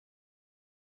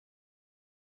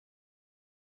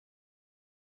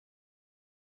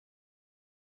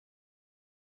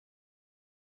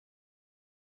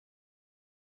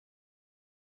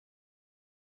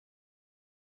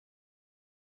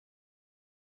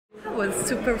Was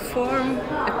to perform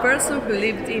a person who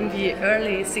lived in the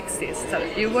early 60s. So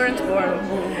you weren't born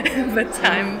at that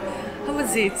time. How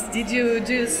was it? Did you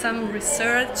do some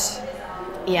research?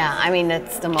 Yeah, I mean,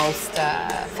 that's the most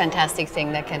fantastic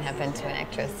thing that can happen to an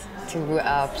actress,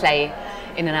 to play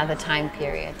in another time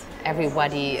period.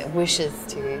 Everybody wishes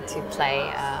to play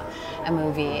a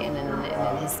movie in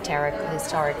an historical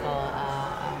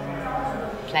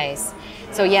place.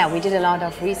 So yeah, we did a lot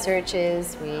of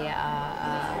researches. We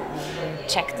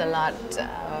checked a lot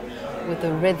with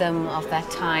the rhythm of that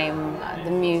time,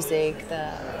 the music,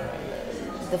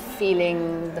 the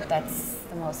feeling. That's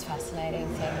the most fascinating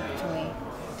thing to me.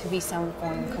 To be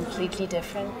someone completely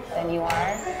different than you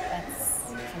are,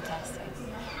 that's fantastic.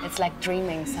 It's like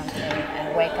dreaming something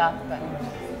and wake up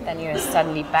and then you're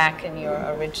suddenly back in your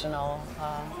original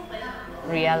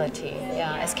reality.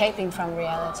 Yeah, escaping from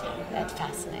reality. That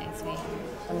fascinates me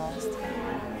the most.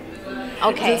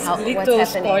 Okay, Just what's little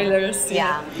happening? Spoilers.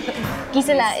 Yeah.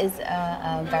 Gisela is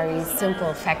a very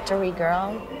simple factory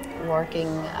girl,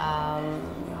 working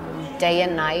day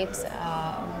and night,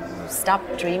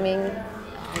 stopped dreaming,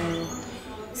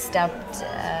 stopped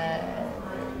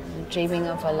dreaming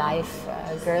of a life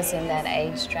girls in that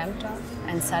age dreamt of,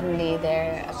 and suddenly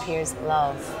there appears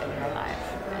love in her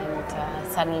life,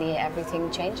 and suddenly everything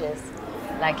changes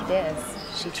like it is.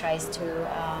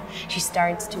 She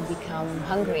starts to become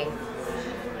hungry.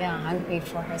 Yeah, hungry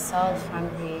for herself,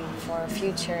 hungry for a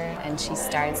future, and she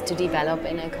starts to develop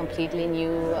in a completely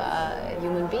new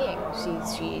human being.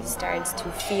 She starts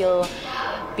to feel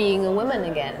being a woman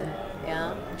again.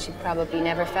 Yeah, she probably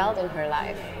never felt in her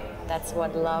life. That's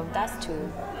what love does to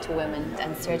women.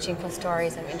 I'm searching for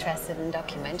stories. I'm interested in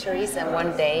documentaries, and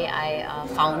one day I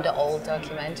found an old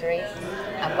documentary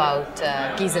about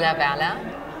Gisela Werler,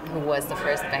 who was the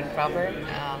first bank robber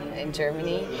in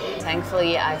Germany.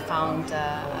 Thankfully, I found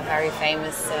a very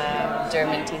famous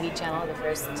German TV channel, the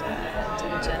first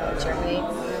TV channel in Germany,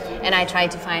 and I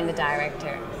tried to find the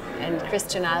director. And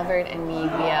Christian Albert and me,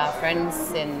 we are friends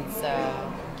since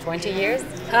 20 years.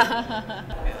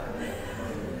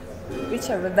 Which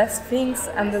are the best things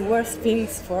and the worst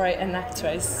things for an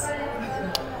actress?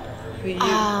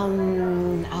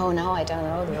 Oh no, I don't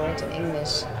know the word in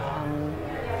English.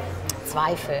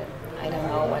 Zweifel. I don't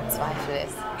know what Zweifel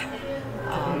is.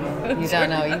 You don't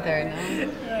know either,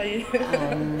 no?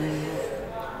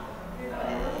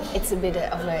 It's a bit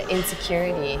of an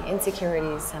insecurity. Insecurity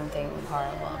is something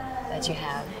horrible that you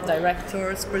have.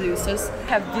 Directors, producers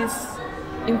have this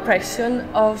impression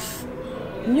of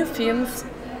new films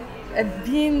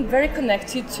being very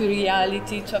connected to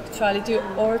reality, to actuality,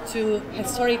 or to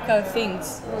historical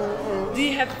things. Do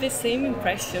you have the same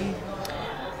impression?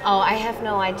 Oh, I have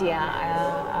no idea.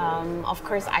 Of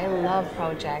course, I love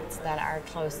projects that are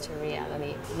close to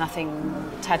reality. Nothing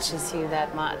touches you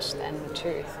that much than the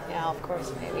truth. Yeah, of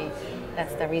course, maybe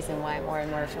that's the reason why more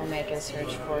and more filmmakers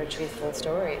search for truthful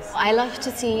stories. I love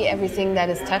to see everything that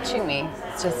is touching me.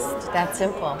 It's just that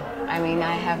simple. I mean,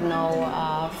 I have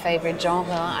no favorite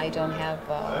genre. I don't have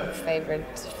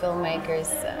favorite filmmakers.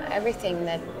 Everything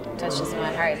that touches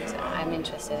my heart, I'm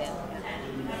interested in.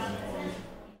 Yeah.